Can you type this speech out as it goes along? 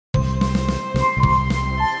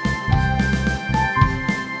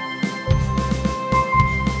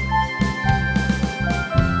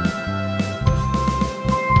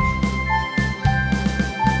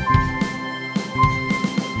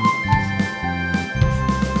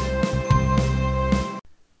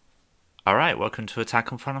Alright, welcome to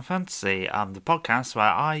Attack on Final Fantasy, the podcast where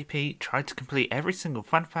I, Pete, try to complete every single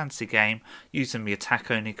Final Fantasy game using the attack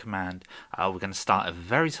only command. We're going to start at the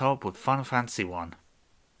very top with Final Fantasy 1.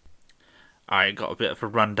 Alright, got a bit of a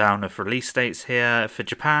rundown of release dates here. For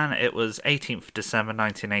Japan, it was 18th December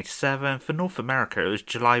 1987. For North America, it was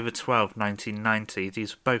July the 12th, 1990.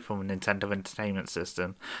 These were both on the Nintendo Entertainment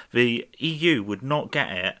System. The EU would not get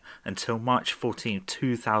it until March 14th,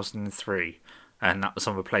 2003. And that was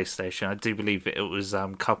on the PlayStation. I do believe it was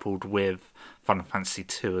coupled with Final Fantasy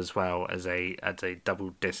 2 as well as a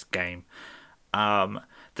double disc game.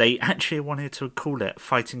 They actually wanted to call it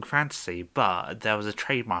Fighting Fantasy, but there was a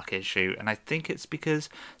trademark issue, and I think it's because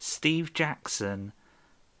Steve Jackson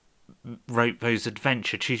wrote those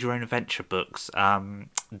choose your own adventure books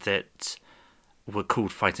that were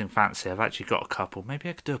called Fighting Fantasy. I've actually got a couple. Maybe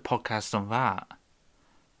I could do a podcast on that.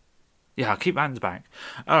 Yeah, I'll keep that in the bank.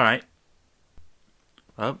 All right.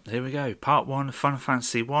 Well, here we go. Part 1, Final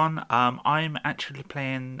Fantasy 1. I'm actually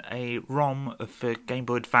playing a ROM of the Game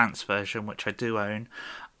Boy Advance version, which I do own,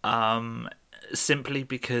 simply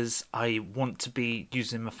because I want to be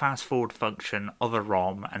using the fast forward function of a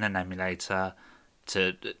ROM and an emulator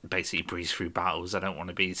to basically breeze through battles. I don't want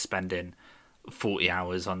to be spending 40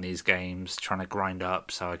 hours on these games trying to grind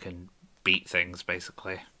up so I can beat things,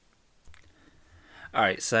 basically.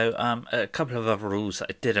 Alright, so a couple of other rules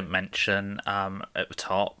that I didn't mention at the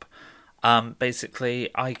top. Basically,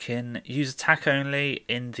 I can use attack only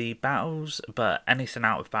in the battles, but anything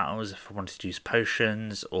out of battles, if I wanted to use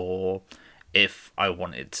potions or if I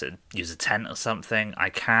wanted to use a tent or something, I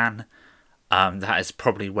can. That is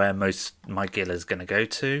probably where most my gear is going to go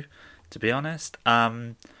to be honest. I've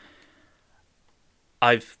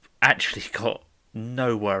actually got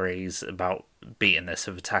no worries about beating this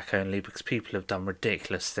with attack only because people have done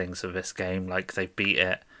ridiculous things with this game, like they've beat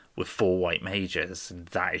it with 4 white mages, and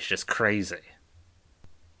that is just crazy.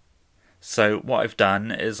 So what I've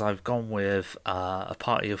done is I've gone with a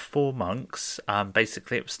party of 4 monks.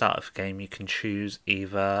 Basically at the start of the game you can choose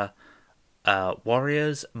either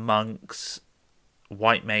warriors, monks,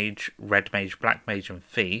 white mage, red mage, black mage and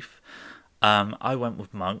thief. I went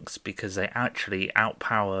with monks because they actually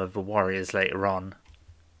outpower the warriors later on.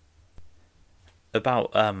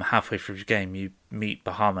 About halfway through the game, you meet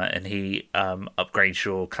Bahamut and he upgrades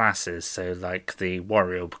your classes. So, like, the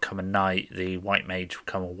warrior will become a knight, the white mage will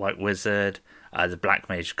become a white wizard, the black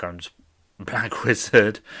mage becomes black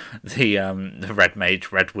wizard, the red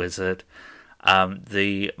mage, red wizard.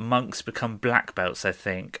 The monks become black belts, I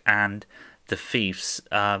think, and the thieves,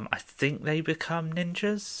 I think they become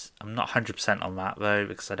ninjas. I'm not 100% on that, though,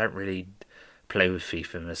 because I don't really play with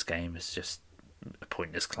thief in this game. It's just a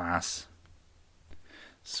pointless class.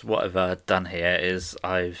 So what I've done here is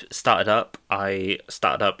I've started up. I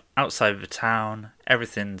started up outside of the town.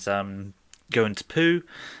 Everything's going to poo,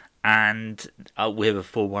 and we're the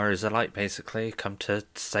 4 warriors alike, basically, come to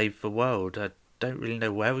save the world. I don't really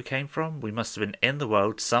know where we came from. We must have been in the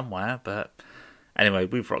world somewhere, but anyway,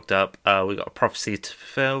 we've rocked up. We've got a prophecy to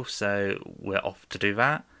fulfill, so we're off to do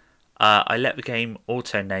that. I let the game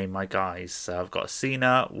auto-name my guys. So I've got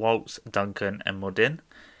Cena, Waltz, Duncan, and Modin.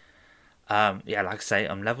 Like I say,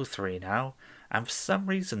 I'm level 3 now, and for some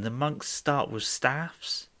reason the monks start with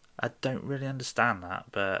staffs. I don't really understand that,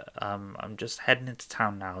 but I'm just heading into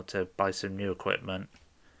town now to buy some new equipment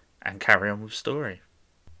and carry on with the story.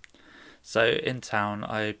 So in town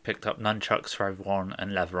I picked up nunchucks for everyone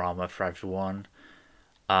and leather armour for everyone,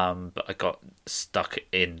 but I got stuck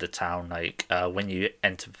in the town. Like when you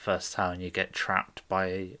enter the first town you get trapped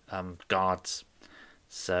by guards.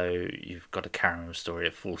 So you've got to carry on the story,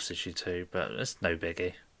 it forces you to, but it's no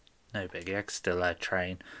biggie. No biggie, I can still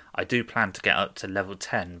train. I do plan to get up to level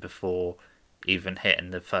 10 before even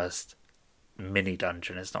hitting the first mini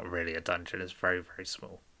dungeon. It's not really a dungeon, it's very, very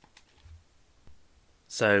small.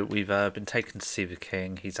 So we've been taken to see the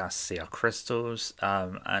king, he's asked to see our crystals,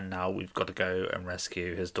 and now we've got to go and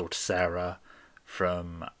rescue his daughter Sarah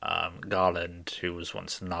from Garland, who was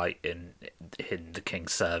once a knight in the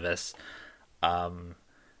king's service.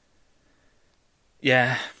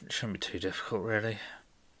 Yeah, it shouldn't be too difficult, really.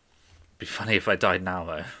 Be funny if I died now,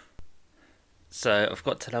 though. So I've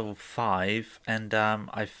got to level 5, and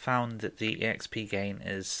I found that the EXP gain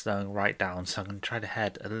is slowing right down, so I'm going to try to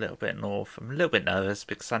head a little bit north. I'm a little bit nervous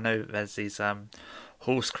because I know there's these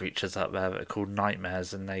horse creatures up there that are called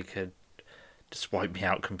nightmares, and they could just wipe me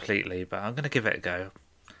out completely, but I'm going to give it a go.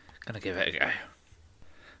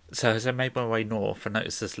 So as I made my way north, I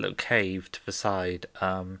noticed this little cave to the side,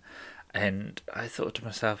 And I thought to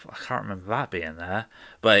myself, I can't remember that being there,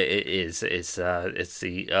 but it is. It's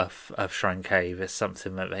the Earth Shrine Cave. It's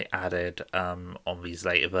something that they added on these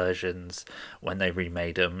later versions when they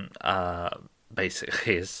remade them.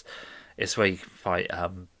 Basically, it's where you can fight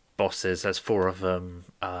bosses. There's four of them.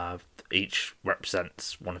 Each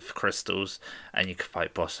represents one of the crystals, and you can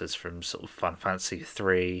fight bosses from sort of Final Fantasy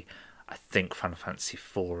 3. I think Final Fantasy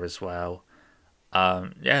 4 as well.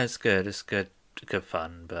 Yeah, it's good. It's good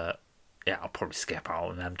fun, but yeah, I'll probably skip out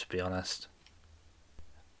on them, to be honest.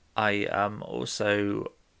 I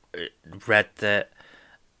also read that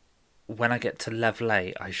when I get to level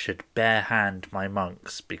 8, I should barehand my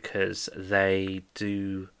monks because they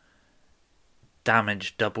do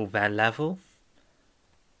damage double their level.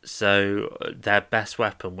 So their best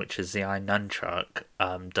weapon, which is the Iron Nunchuck,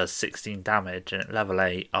 does 16 damage, and at level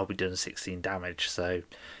 8, I'll be doing 16 damage. So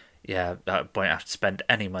yeah, I won't have to spend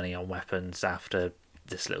any money on weapons after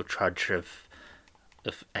this little trudge of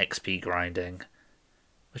XP grinding,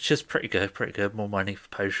 which is pretty good. Pretty good. More money for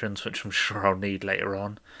potions, which I'm sure I'll need later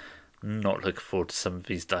on. Not looking forward to some of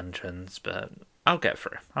these dungeons, but I'll get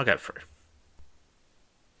through. I'll get through.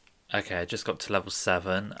 Okay, I just got to level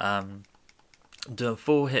 7. Doing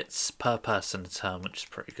 4 hits per person a turn, which is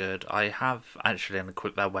pretty good. I have actually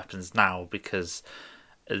unequipped their weapons now because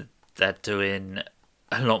they're doing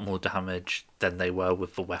a lot more damage than they were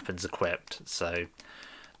with the weapons equipped, so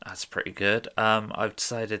that's pretty good. I've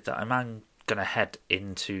decided that I'm going to head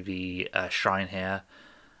into the shrine here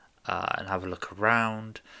and have a look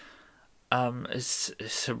around.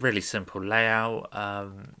 It's a really simple layout.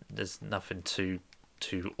 There's nothing too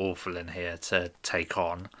awful in here to take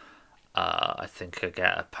on. I think I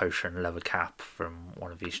get a potion leather cap from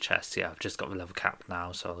one of these chests. Yeah, I've just got the leather cap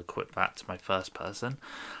now, so I'll equip that to my first person.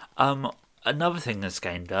 Another thing this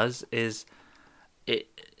game does is it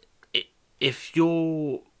if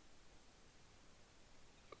you're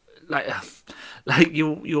like like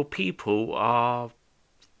your people are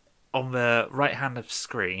on the right hand of the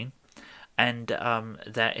screen and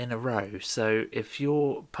they're in a row. So if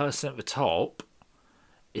your person at the top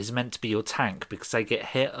is meant to be your tank because they get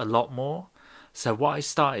hit a lot more. So what I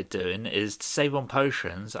started doing is to save on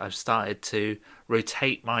potions, I've started to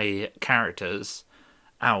rotate my characters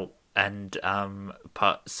out and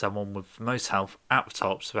put someone with most health at the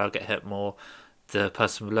top so they'll get hit more, the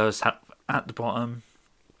person with lowest health at the bottom,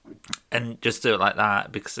 and just do it like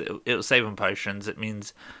that because it'll save on potions. It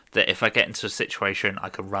means that if I get into a situation, I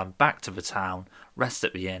can run back to the town, rest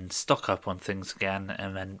at the inn, stock up on things again,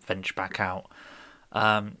 and then venture back out.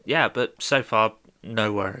 Yeah, but so far,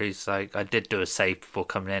 no worries. Like, I did do a save before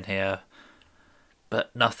coming in here,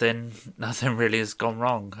 but nothing really has gone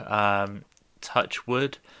wrong. Touch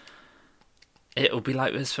wood. It'll be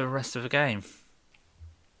like this for the rest of the game.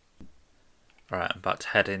 Right, I'm about to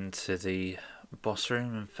head into the boss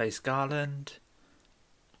room and face Garland.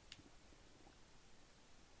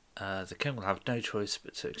 The king will have no choice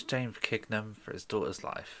but to exchange Kignum for his daughter's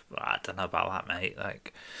life. Well, I don't know about that, mate.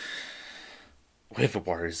 Like, we're the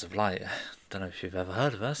Warriors of Light. Don't know if you've ever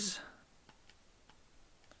heard of us.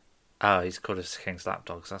 Oh, he's called us King's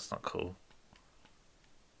Lapdogs. That's not cool.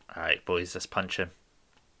 Alright, boys, let's punch him.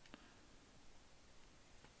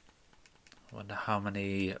 I wonder how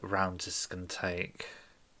many rounds this is going to take.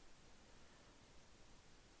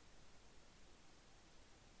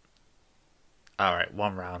 Alright,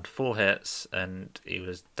 1 round, 4 hits, and he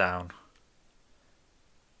was down.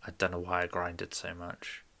 I don't know why I grinded so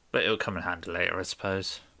much. But it'll come in handy later, I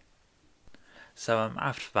suppose. So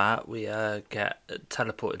after that, we get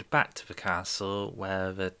teleported back to the castle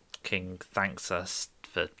where the king thanks us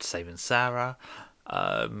for saving Sarah.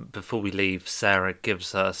 Before we leave, Sarah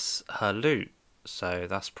gives us her loot, so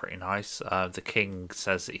that's pretty nice. The king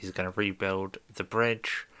says that he's going to rebuild the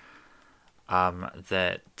bridge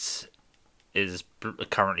that is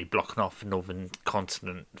currently blocking off the northern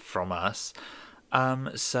continent from us.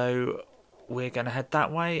 So we're going to head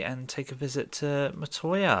that way and take a visit to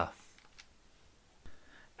Matoya.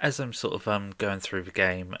 As I'm sort of going through the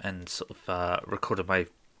game and sort of recording my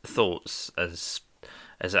thoughts as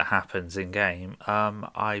it happens in game,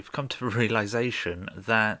 I've come to the realization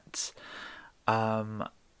that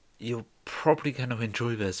you're probably going to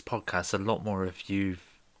enjoy this podcast a lot more if you've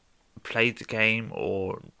played the game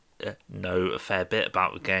or know a fair bit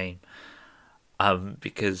about the game,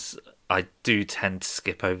 because I do tend to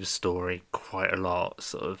skip over story quite a lot.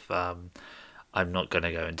 Sort of, I'm not going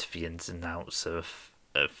to go into the ins and outs of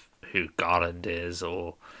who Garland is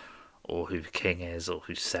or who the king is or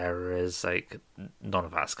who Sarah is. Like, none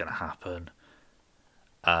of that's going to happen.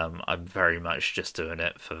 I'm very much just doing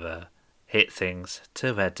it for the hit things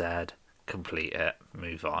till they're dead, complete it,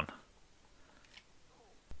 move on.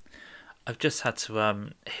 I've just had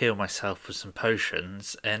to heal myself with some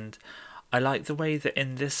potions, and I like the way that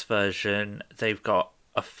in this version they've got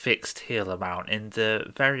a fixed heal amount. In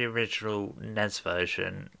the very original NES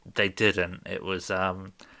version, they didn't. It was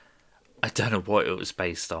I don't know what it was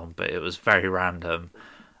based on, but it was very random.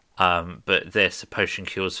 But this, a potion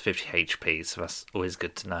cures 50 HP, so that's always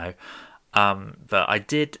good to know. But I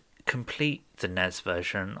did complete the NES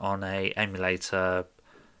version on a emulator,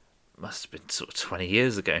 must have been sort of 20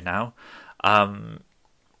 years ago now.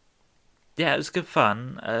 Yeah, it was good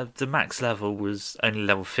fun. The max level was only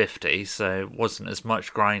level 50, so it wasn't as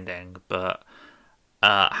much grinding, but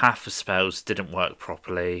half the spells didn't work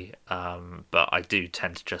properly. But I do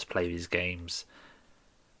tend to just play these games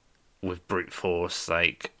with brute force.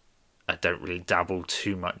 Like, I don't really dabble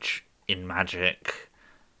too much in magic.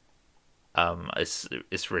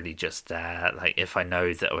 It's really just there. Like, if I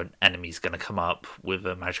know that an enemy's going to come up with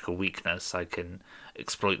a magical weakness, I can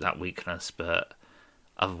exploit that weakness. But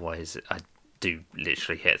otherwise, I do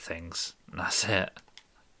literally hit things, and that's it.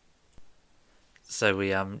 So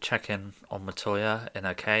we check in on Matoya in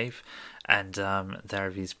her cave, and there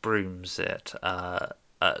are these brooms that are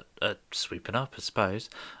sweeping up, I suppose.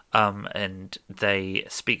 And they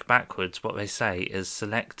speak backwards. What they say is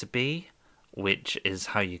select B, which is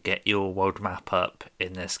how you get your world map up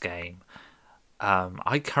in this game.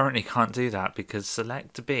 I currently can't do that because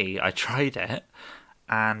select B, I tried it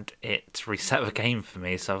and it reset the game for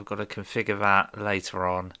me, so I've got to configure that later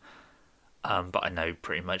on. But I know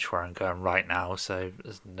pretty much where I'm going right now, so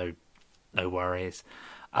there's no worries.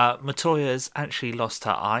 Matoya's actually lost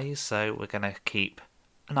her eyes, so we're going to keep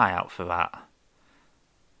an eye out for that.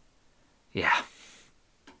 Yeah.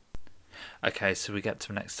 Okay, so we get to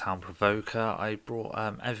the next town, Provoker. I brought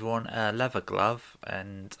everyone a leather glove,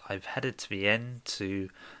 and I've headed to the inn to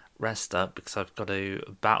rest up because I've got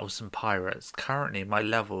to battle some pirates. Currently, my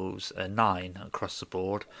levels are 9 across the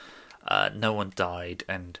board. No one died,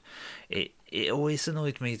 and it always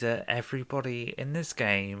annoyed me that everybody in this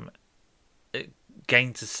game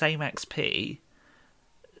gains the same XP,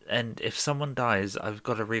 and if someone dies, I've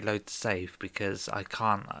got to reload the save because I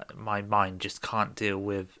can't. My mind just can't deal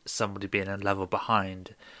with somebody being a level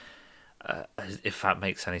behind. If that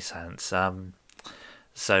makes any sense.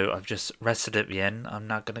 So I've just rested at the inn. I'm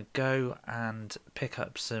now going to go and pick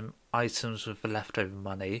up some items with the leftover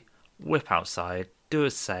money, whip outside, do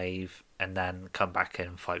a save, and then come back in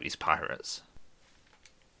and fight these pirates.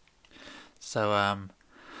 So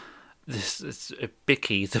this is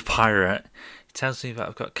Bicky the pirate. He tells me that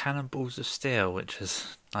I've got cannonballs of steel, which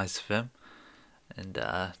is nice of him, and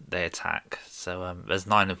they attack. So there's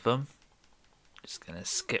 9 of them. Just gonna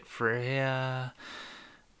skip through here.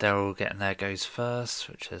 They're all getting their goes first,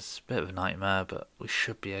 which is a bit of a nightmare, but we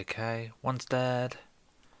should be okay. One's dead.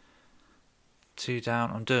 2 down.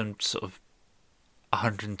 I'm doing sort of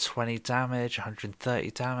 120 damage, 130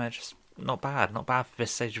 damage. It's not bad for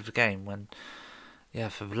this stage of the game. When, yeah,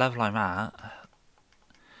 for the level I'm at.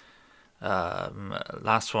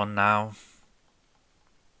 Last one now.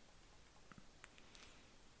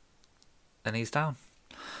 And he's down.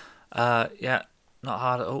 Yeah, not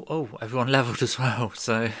hard at all. Oh, everyone leveled as well,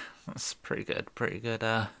 so that's pretty good.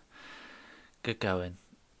 Good going.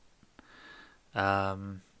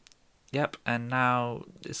 Yep, and now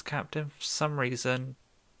this captain, for some reason,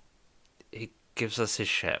 he gives us his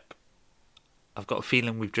ship. I've got a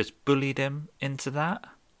feeling we've just bullied him into that.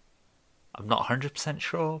 I'm not 100%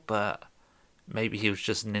 sure, but maybe he was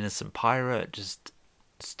just an innocent pirate, just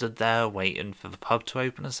stood there waiting for the pub to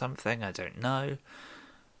open or something. I don't know.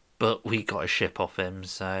 But we got a ship off him,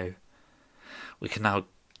 so we can now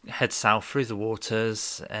head south through the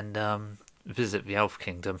waters and visit the Elf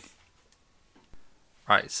Kingdom.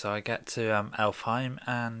 Right, so I get to Elfheim,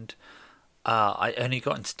 and I only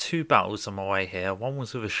got into 2 battles on my way here. One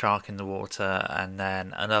was with a shark in the water, and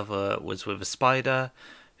then another was with a spider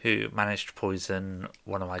who managed to poison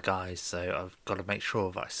one of my guys. So I've got to make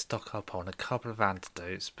sure that I stock up on a couple of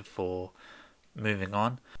antidotes before moving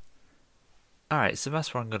on. Alright, so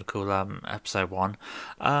that's what I'm going to call episode 1.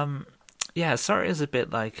 Yeah, sorry it's a bit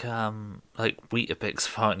like Weetabix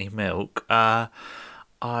farting milk.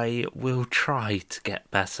 I will try to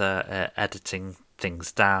get better at editing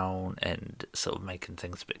things down and sort of making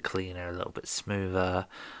things a bit cleaner, a little bit smoother,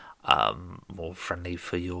 more friendly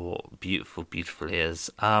for your beautiful, beautiful ears.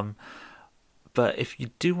 But if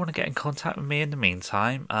you do want to get in contact with me in the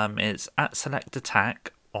meantime, it's at Select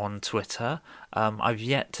Attack on Twitter. I've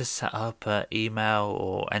yet to set up an email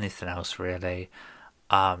or anything else really.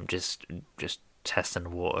 Just testing the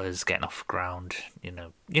waters, getting off the ground. You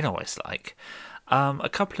know what it's like. A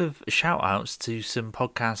couple of shout outs to some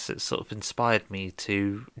podcasts that sort of inspired me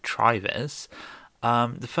to try this.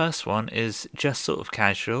 The first one is Just Sort of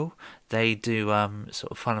Casual. They do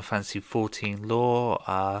sort of Final Fantasy 14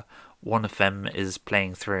 lore. One of them is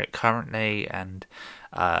playing through it currently, and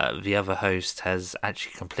the other host has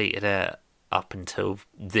actually completed it up until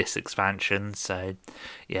this expansion. So,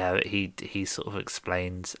 yeah, he sort of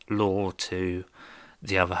explains lore to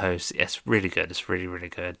the other host. It's really good. It's really, really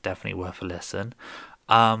good. Definitely worth a listen.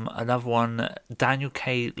 Another one, Daniel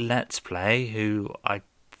K. Let's Play, who I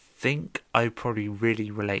think I probably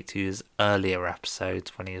really relate to his earlier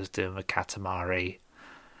episodes when he was doing the Katamari.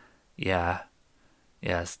 Yeah,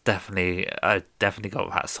 yes, definitely. I definitely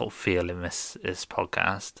got that sort of feel in this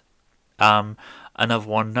podcast. Um, Another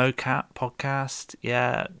one, No Cat podcast.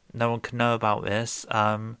 Yeah, no one can know about this.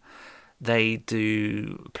 They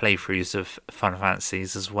do playthroughs of Final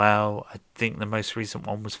Fantasies as well. I think the most recent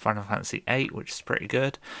one was Final Fantasy VIII, which is pretty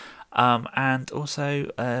good. And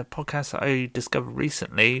also a podcast that I discovered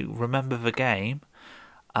recently, Remember the Game.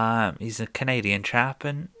 He's a Canadian chap,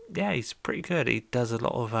 and yeah, he's pretty good. He does a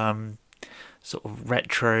lot of sort of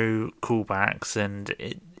retro callbacks, and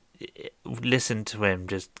listen to him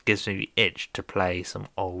just gives me the itch to play some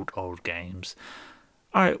old games.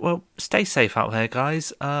 Alright, well, stay safe out there,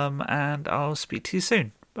 guys, and I'll speak to you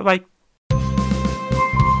soon. Bye bye.